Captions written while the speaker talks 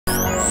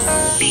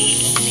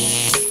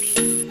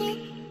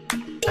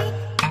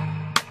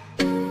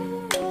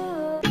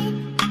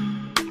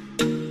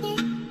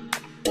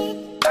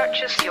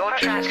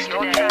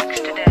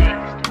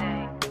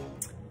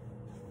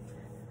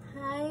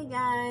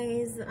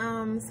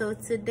So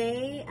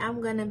today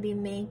I'm gonna be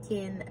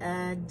making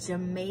a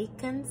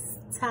Jamaican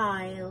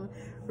style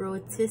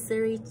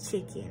rotisserie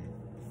chicken.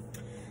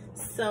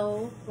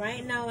 So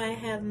right now I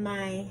have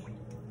my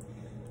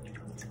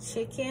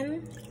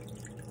chicken,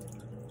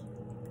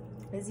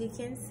 as you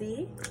can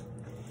see,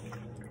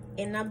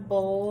 in a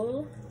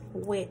bowl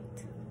with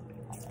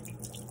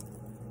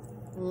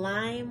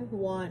lime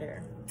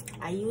water.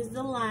 I use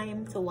the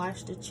lime to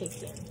wash the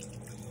chicken.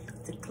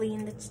 To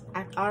clean the,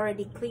 I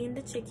already cleaned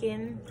the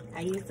chicken.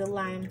 I use the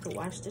lime to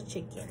wash the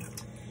chicken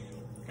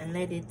and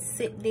let it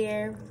sit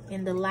there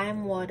in the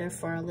lime water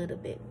for a little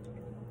bit.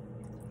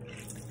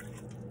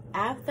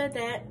 After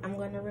that, I'm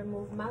gonna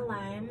remove my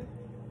lime,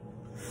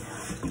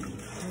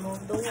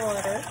 remove the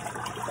water.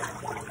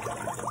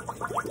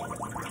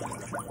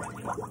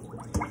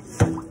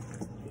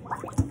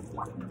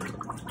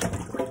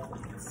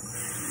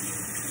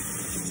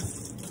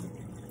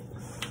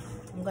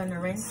 I'm gonna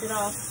rinse it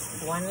off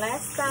one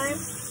last time.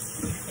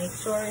 Make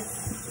sure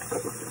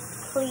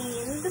it's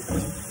cleaned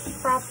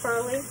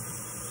properly.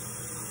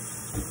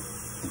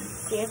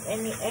 See if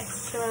any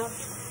extra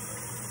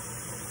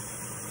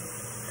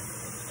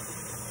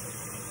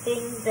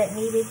things that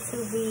needed to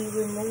be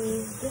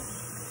removed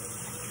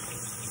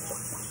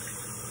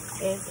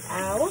is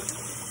out.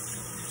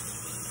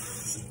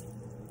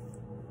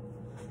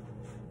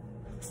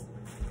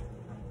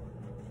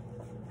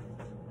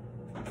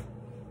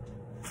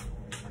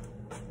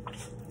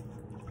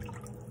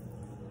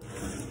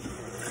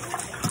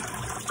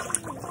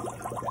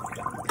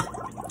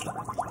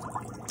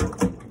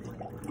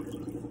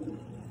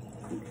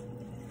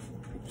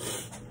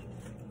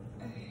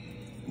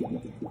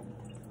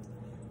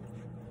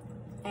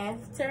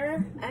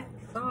 After I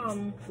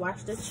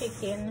wash the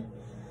chicken,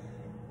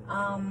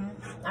 I'm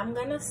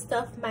gonna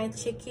stuff my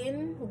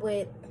chicken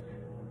with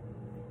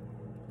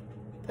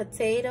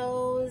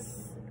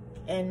potatoes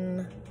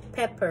and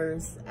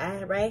peppers.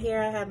 Right here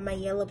I have my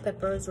yellow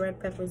peppers, red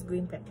peppers,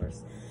 green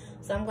peppers.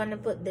 So I'm gonna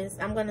put this,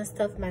 I'm gonna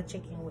stuff my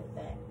chicken with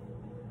that.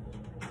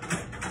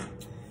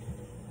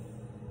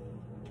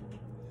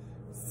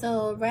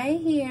 So right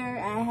here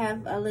I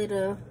have a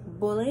little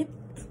bullet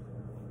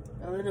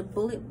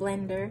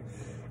blender.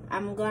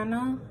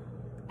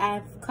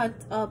 I've cut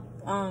up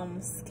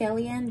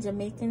scallion,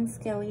 Jamaican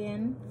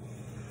scallion,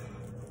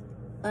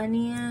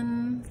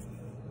 onion,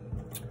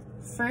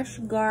 fresh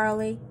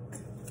garlic,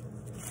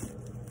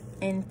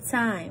 and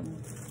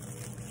thyme.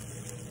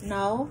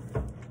 Now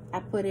I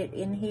put it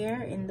in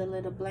here in the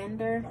little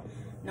blender.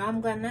 Now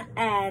I'm gonna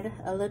add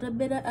a little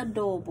bit of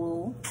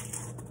adobo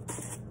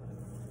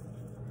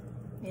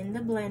in the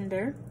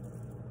blender,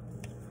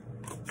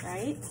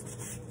 right?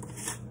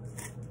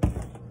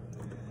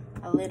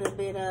 A little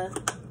bit of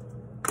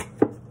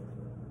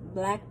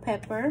black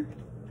pepper,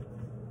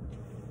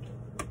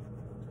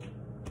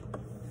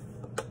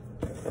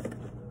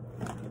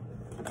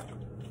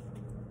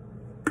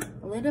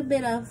 a little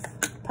bit of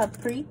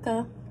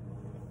paprika,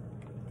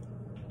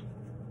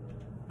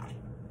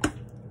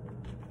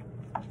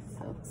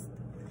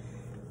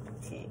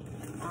 okay,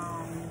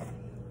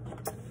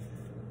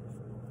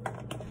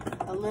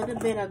 a little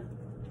bit of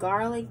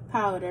garlic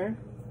powder,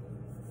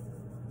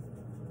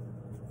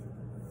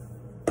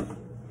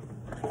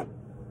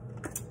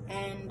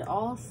 and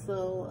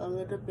also a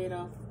little bit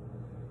of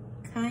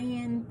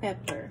cayenne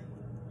pepper.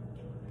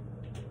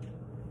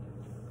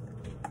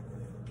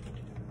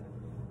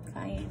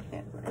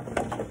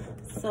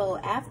 So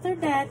after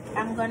that,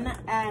 I'm gonna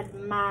add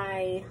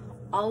my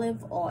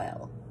olive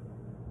oil.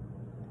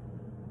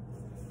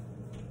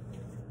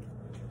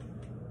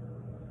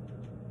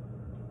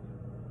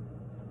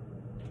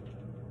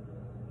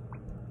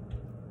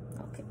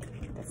 Okay,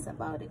 that's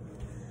about it.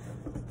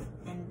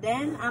 And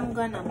then I'm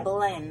gonna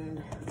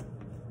blend.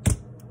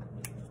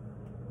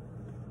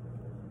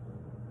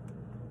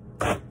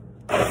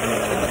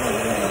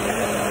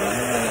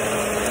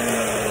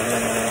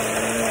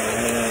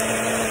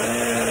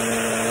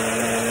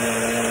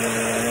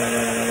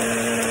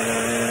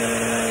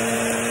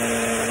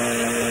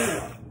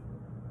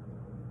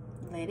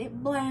 Let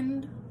it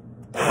blend.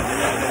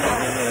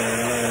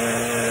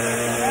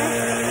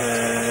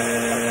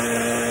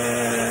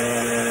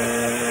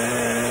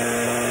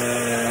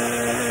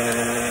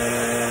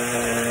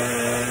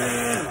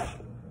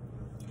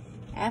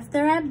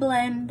 After I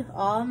blend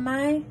all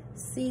my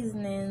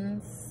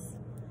seasonings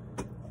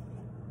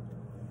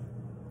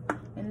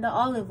in the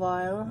olive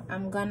oil,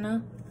 I'm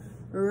gonna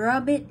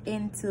rub it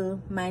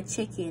into my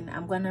chicken.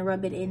 I'm gonna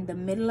rub it in the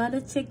middle of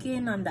the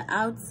chicken, on the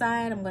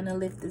outside. I'm gonna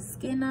lift the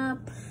skin up,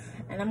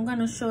 and I'm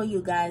gonna show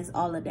you guys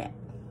all of that.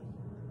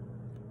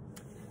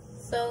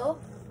 So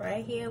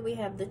right here we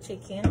have the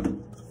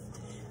chicken.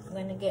 I'm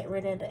gonna get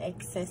rid of the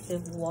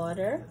excessive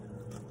water.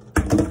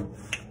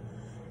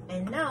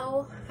 And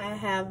now I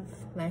have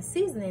my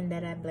seasoning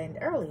that I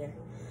blended earlier.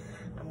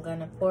 I'm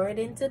gonna pour it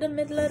into the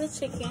middle of the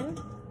chicken.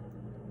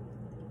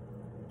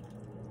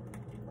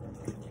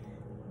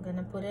 I'm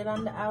gonna put it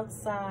on the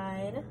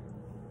outside.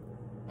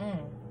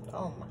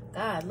 Oh my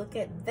God, look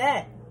at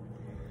that.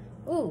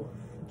 Ooh,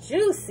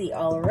 juicy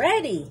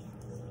already.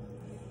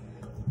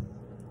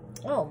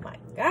 Oh my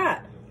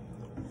God.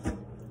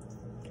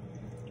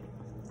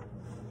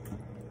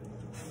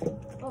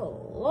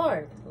 Oh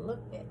Lord,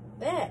 look at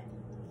that.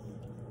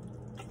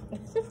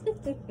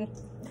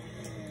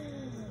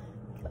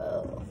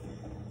 Oh,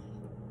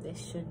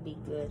 this should be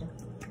good.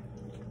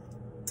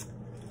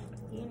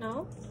 You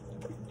know?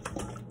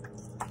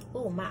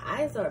 Oh, my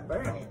eyes are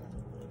burning.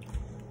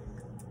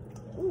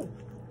 Ooh.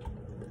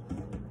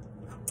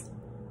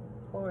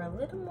 Pour a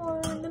little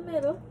more in the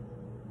middle.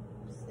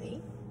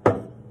 See?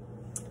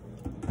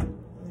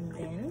 And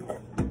then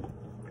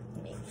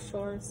make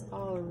sure it's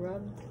all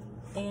rubbed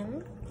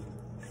in.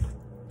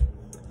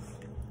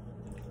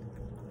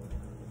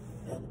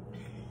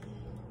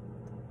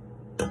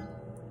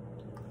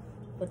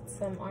 Put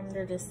some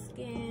under the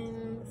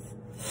skins.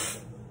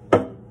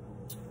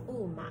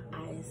 Ooh, my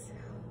eyes.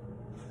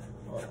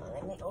 Hold on,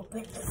 let me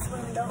open this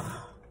window.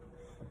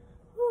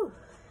 Whew.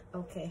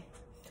 Okay.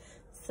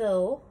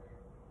 So,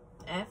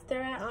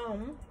 after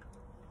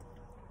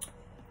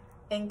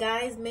and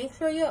guys, make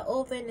sure your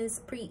oven is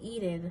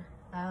preheated.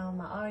 I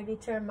already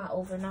turned my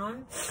oven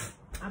on.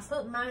 I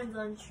put mine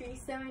on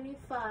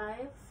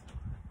 375.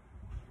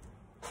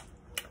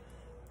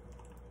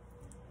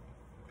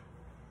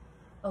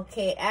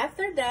 Okay,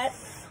 after that,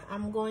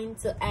 I'm going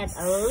to add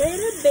a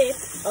little bit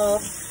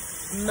of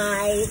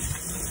my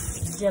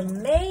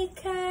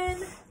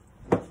Jamaican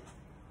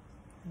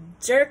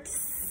jerk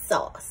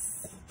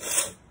sauce.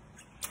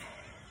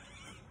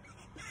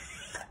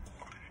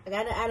 I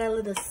gotta add a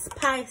little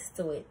spice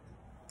to it.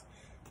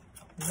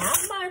 Not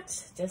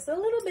much, just a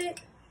little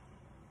bit.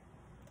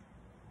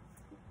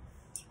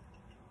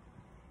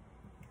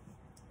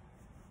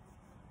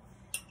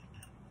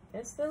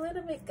 Just a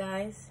little bit,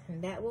 guys,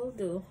 and that will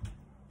do.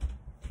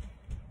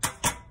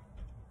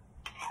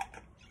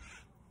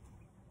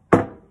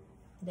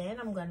 Then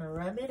I'm gonna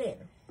rub it in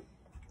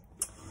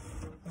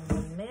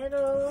the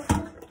middle.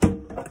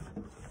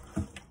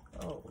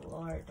 Oh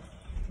Lord,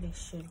 this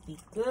should be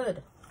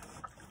good.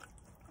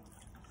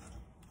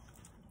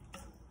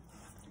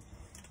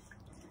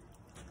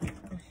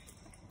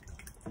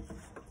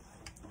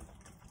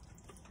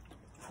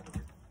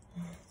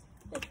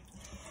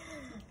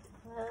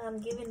 I'm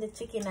giving the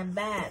chicken a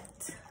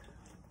bath.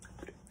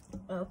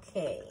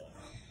 Okay.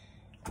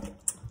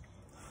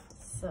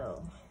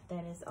 So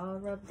that is all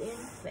rubbed in.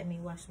 Let me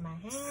wash my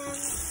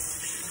hands.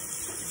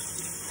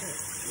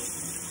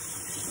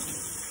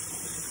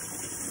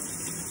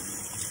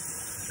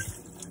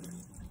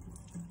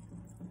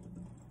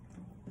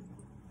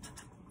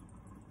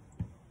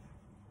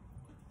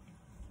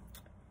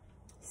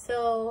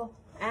 So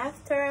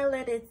after I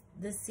let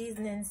the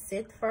seasoning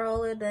sit for a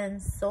little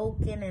and soak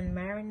in and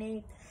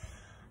marinate,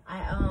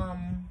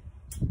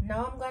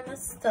 now I'm gonna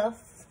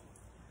stuff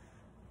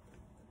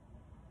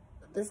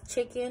this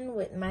chicken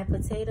with my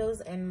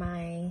potatoes and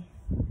my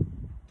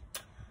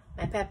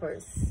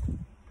peppers.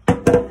 So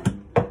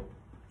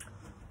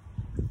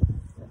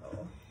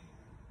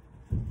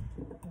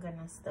I'm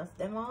gonna stuff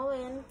them all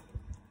in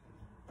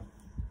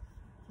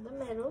the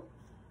middle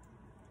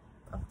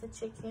of the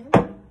chicken.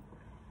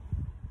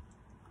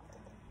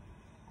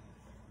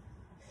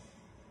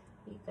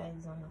 You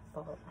guys wanna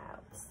fall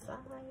outside?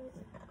 No,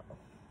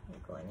 you're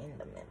going in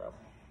the middle.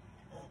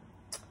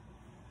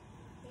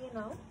 You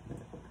know.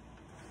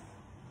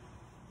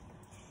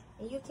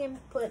 You can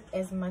put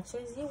as much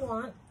as you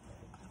want.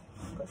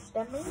 Push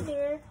them in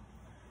there.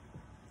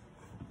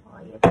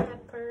 All your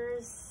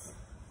peppers.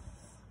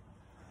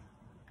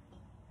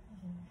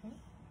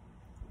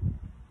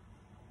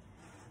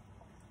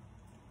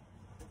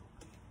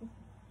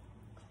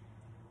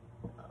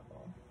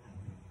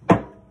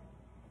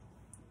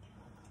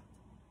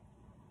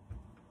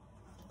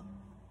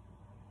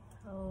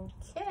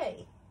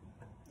 Okay.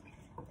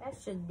 That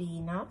should be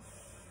enough.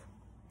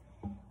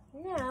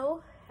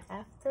 Now,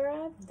 after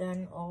I've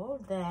done all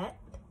that,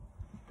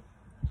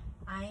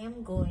 I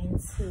am going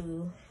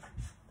to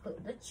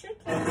put the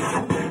chicken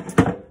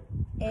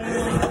in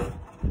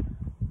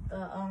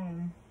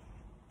the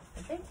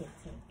baking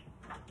tin.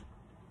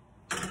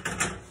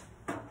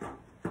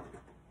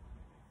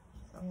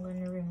 So I'm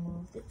going to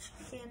remove the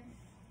chicken.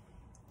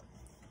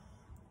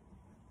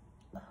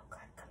 Oh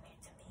God, come here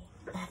to me.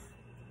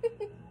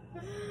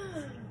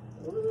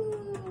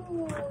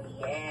 Ooh,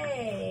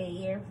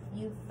 yay!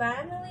 You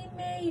finally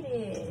made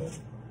it.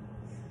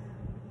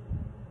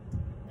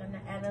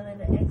 Gonna add a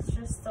little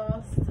extra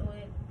sauce to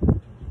it.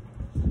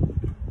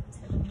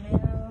 To the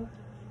middle.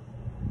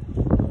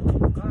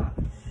 Oh gosh,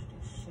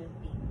 this should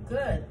be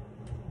good.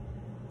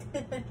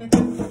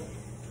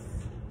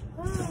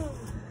 Oh.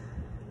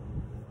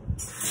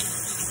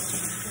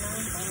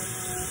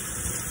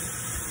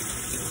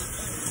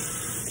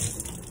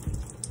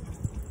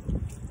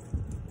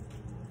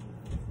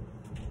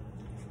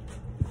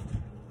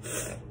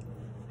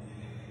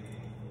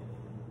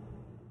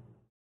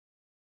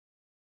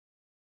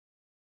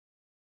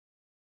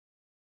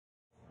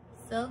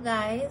 So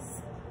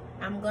guys,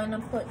 I'm gonna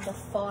put the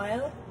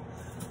foil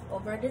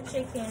over the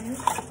chicken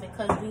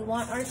because we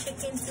want our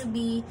chicken to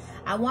be,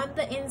 I want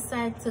the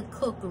inside to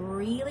cook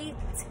really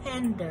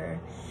tender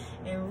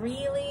and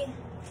really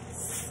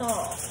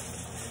soft.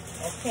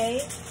 Okay,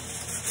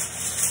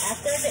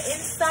 after the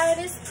inside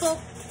is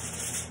cooked,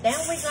 then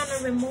we're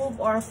gonna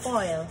remove our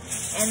foil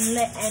and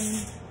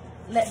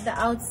let the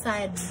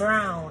outside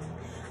brown.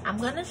 I'm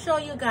gonna show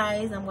you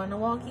guys, I'm gonna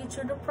walk you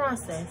through the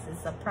process.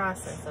 It's a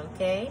process,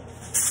 okay?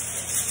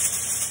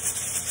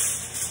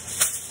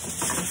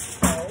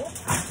 So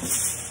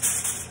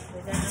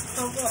we're gonna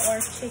cover our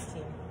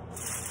chicken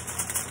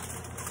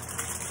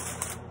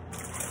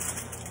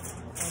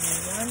and we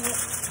want it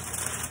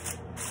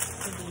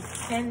to be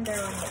tender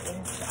on the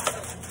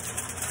inside.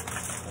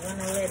 We're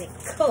gonna let it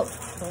cook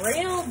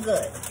real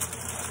good.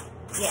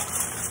 Yes.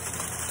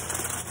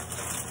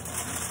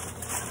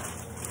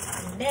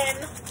 And then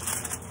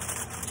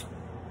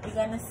we're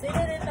gonna sit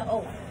it in the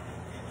oven.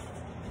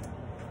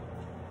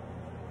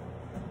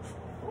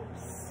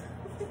 Oops.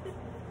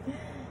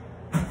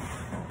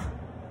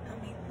 Let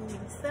me pull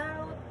this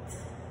out.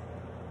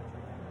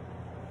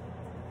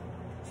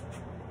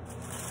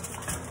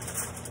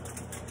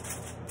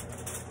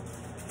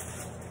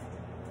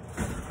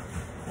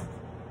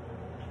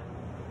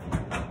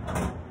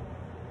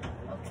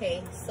 Okay,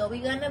 so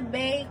we're gonna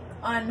bake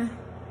on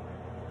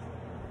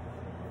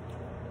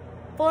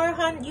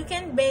 400. You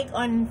can bake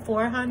on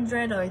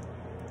 400 or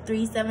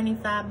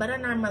 375, but I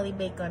normally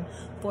bake on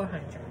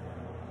 400.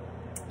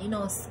 You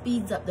know,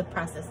 speeds up the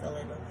process a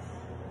little.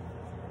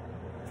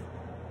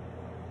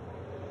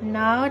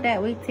 Now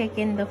that we're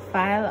taking the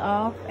file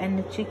off and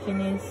the chicken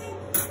is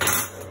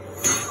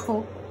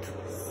cooked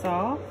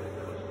soft,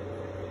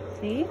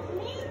 see?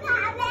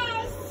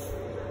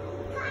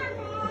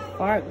 The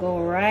fork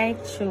go right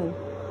through.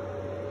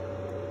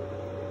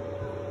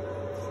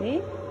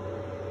 See?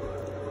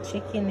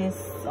 Chicken is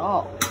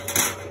soft.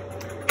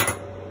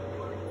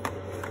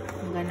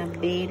 I'm gonna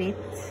bait it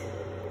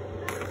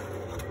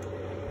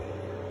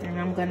and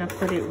I'm gonna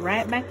put it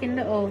right back in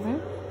the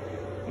oven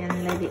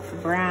and let it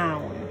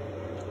brown.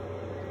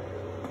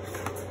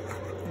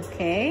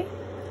 Okay,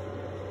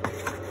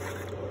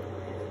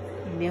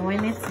 and then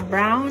when it's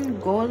brown,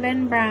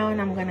 golden brown,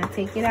 I'm gonna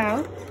take it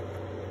out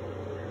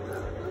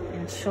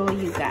and show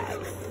you guys.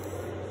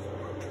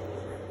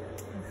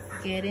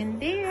 Let's get in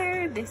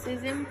there. This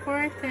is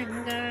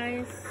important,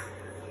 guys.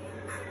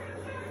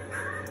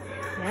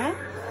 Yeah,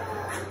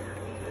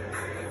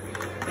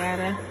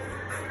 gotta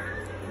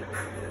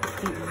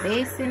keep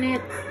basting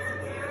it.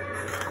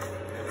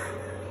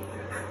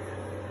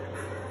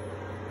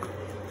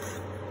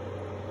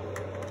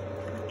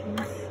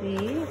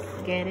 See,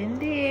 it's getting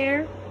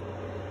there.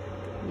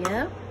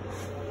 Yep,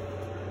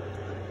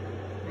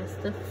 that's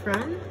the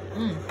front.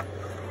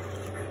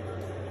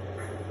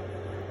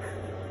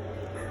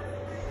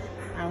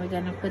 Now we're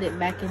gonna put it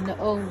back in the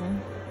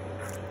oven.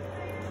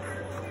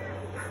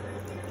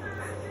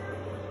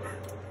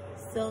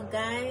 So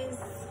guys,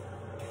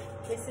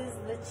 this is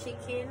the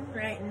chicken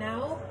right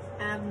now.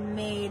 I've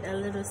made a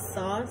little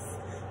sauce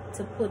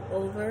to put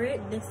over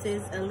it. This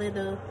is a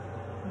little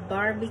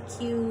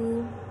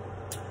barbecue,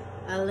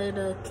 a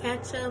little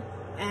ketchup,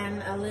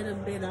 and a little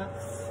bit of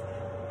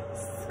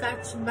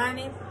Scotch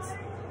bonnet.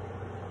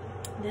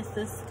 This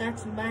is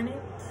Scotch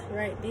bonnet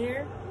right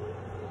there.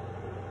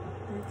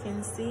 You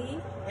can see,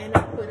 and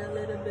I put a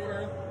little bit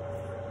of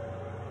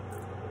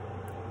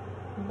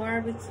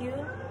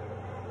barbecue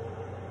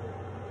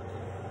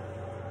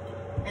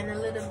and a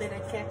little bit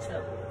of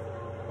ketchup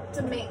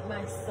to make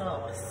my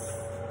sauce.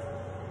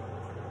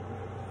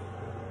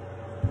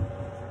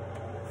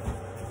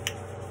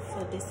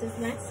 So this is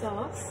my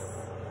sauce.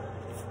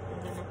 I'm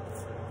gonna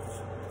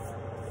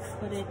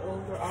put it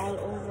over all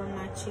over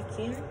my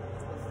chicken.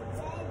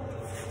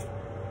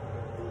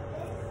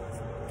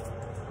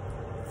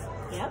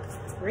 Yep,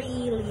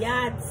 real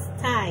yard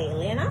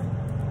style, you know?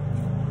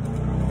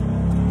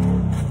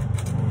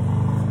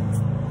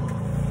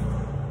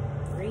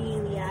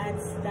 Real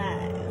yard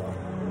style.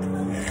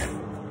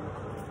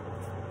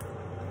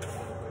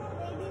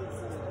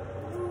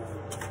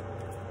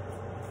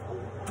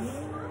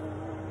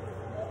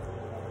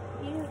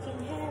 You can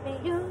have it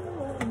your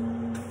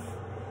own.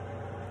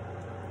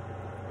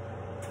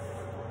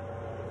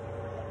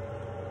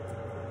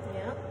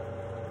 Yep.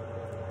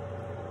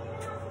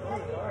 Oh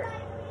Lord.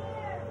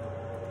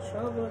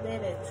 Trouble,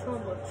 daddy,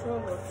 trouble,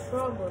 trouble,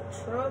 trouble,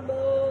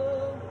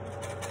 trouble.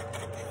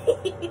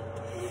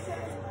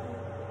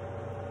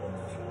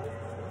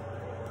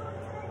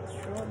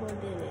 Trouble,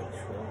 daddy,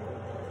 trouble,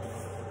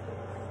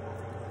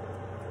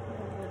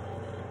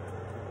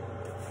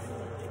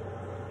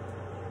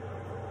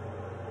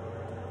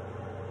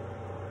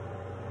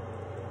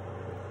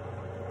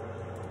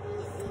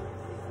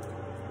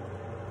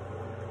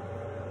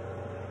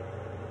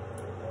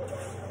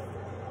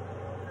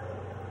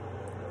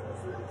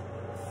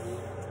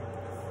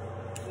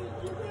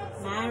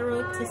 My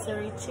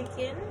rotisserie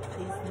chicken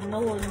is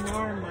no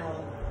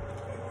normal.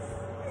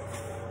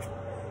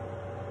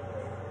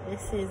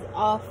 This is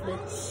off the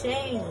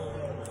chain.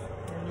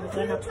 And we're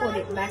gonna put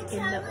it back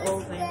in the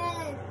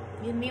oven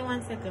Give me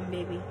 1 second,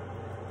 baby.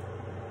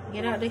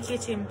 Get out the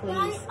kitchen, please.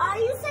 Guys, are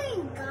you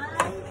saying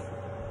guys?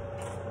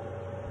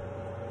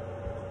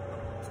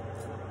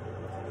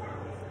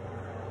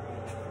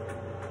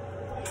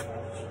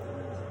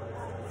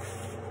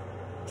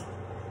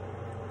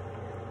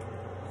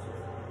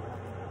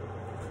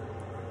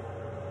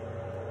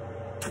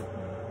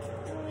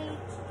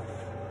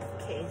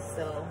 Okay,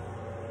 so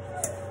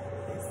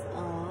that's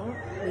all.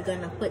 We're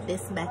gonna put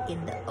this back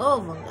in the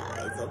oven,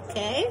 guys,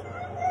 okay?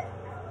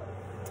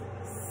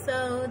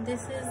 So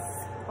this is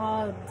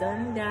all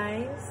done,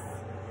 guys.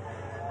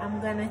 I'm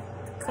gonna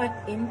cut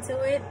into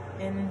it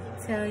and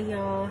tell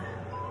y'all,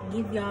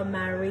 give y'all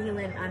my real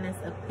and honest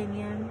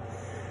opinion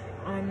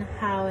on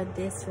how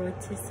this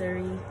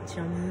rotisserie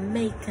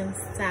Jamaican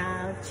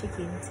style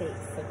chicken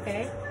tastes,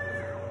 okay?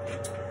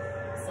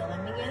 So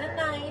let me get a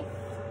knife.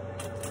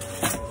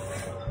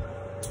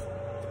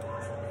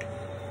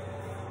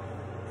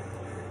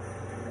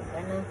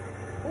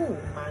 Oh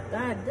my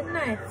god, the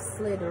knife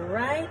slid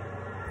right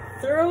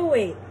through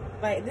it.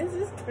 Like, this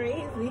is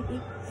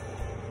crazy.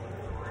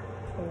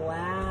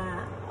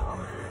 Wow.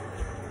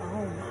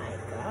 Oh my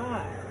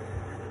god.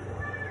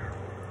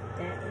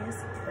 That is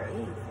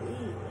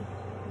crazy.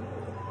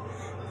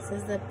 This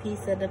is a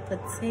piece of the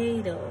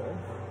potato.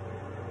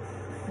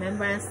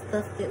 Remember I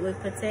stuffed it with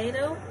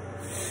potato?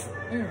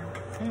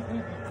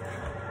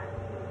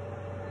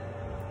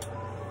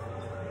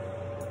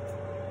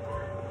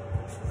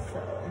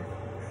 So,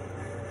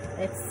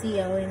 let's see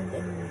how in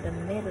the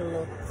middle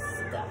looks,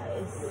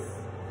 guys.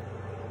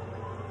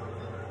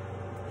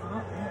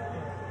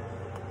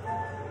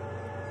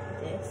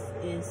 This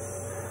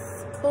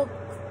is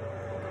cooked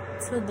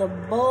to the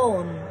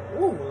bone.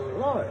 Oh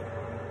Lord.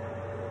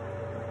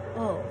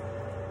 Oh,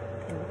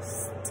 and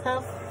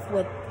stuffed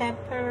with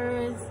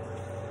peppers,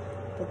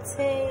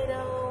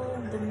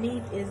 potato. The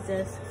meat is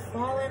just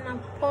falling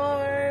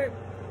apart.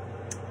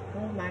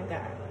 Oh my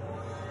god.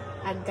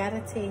 I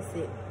gotta taste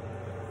it.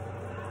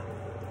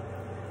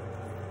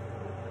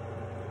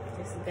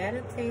 Just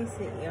gotta taste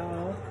it,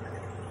 y'all.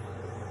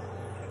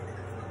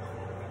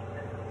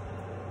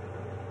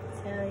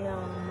 Tell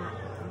y'all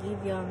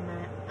give y'all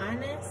my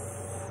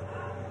honest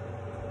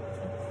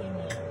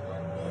opinion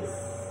on this.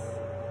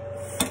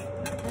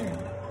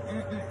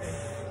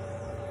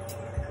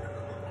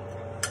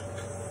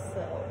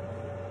 So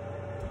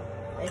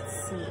let's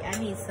see. I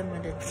need some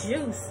of the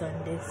juice on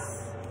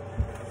this.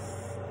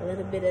 A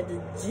little bit of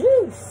the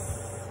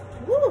juice.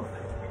 Woo!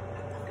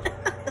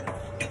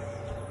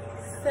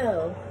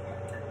 So,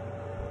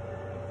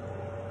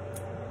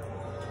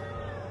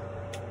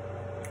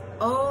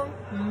 oh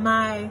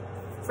my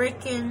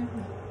freaking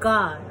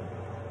god.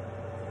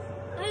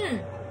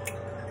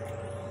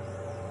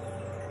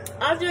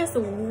 I just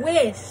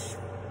wish,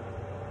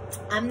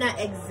 I'm not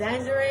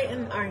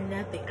exaggerating or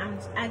nothing,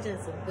 I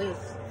just wish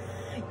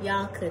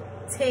y'all could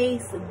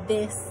taste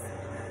this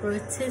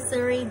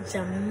rotisserie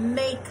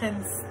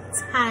Jamaican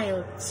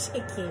style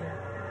chicken.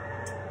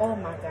 Oh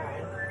my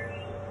god.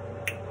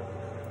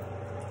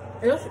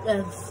 This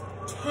is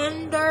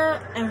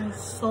tender and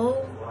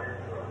so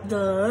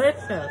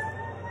delicious.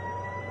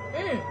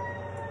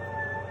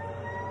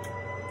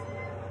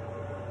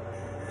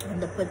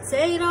 And the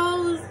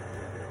potatoes.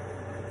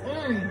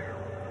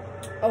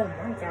 Oh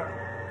my god.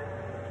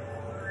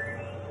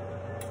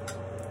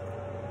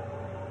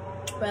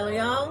 Well,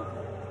 y'all,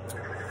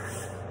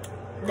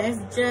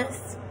 that's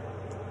just,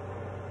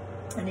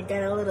 and it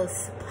got a little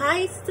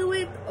spice to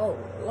it. Oh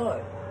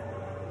Lord.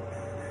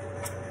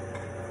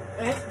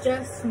 That's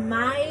just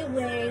my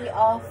way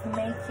of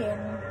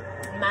making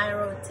my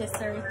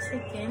rotisserie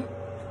chicken.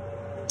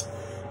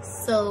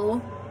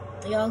 So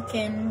y'all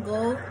can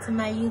go to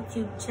my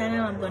YouTube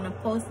channel. I'm gonna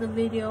post the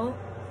video.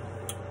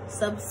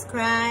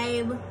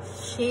 Subscribe,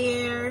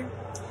 share,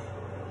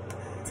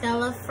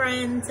 tell a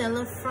friend,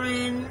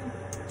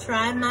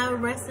 try my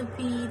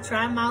recipe,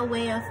 try my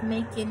way of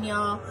making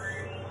y'all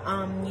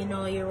you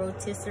know, your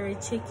rotisserie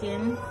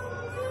chicken.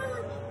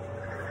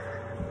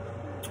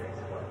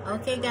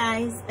 Okay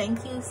guys,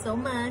 thank you so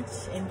much,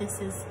 and this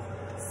is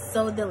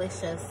so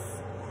delicious.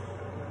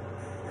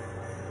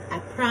 I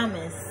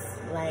promise,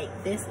 like,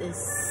 this is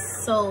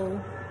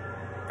so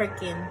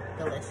freaking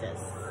delicious.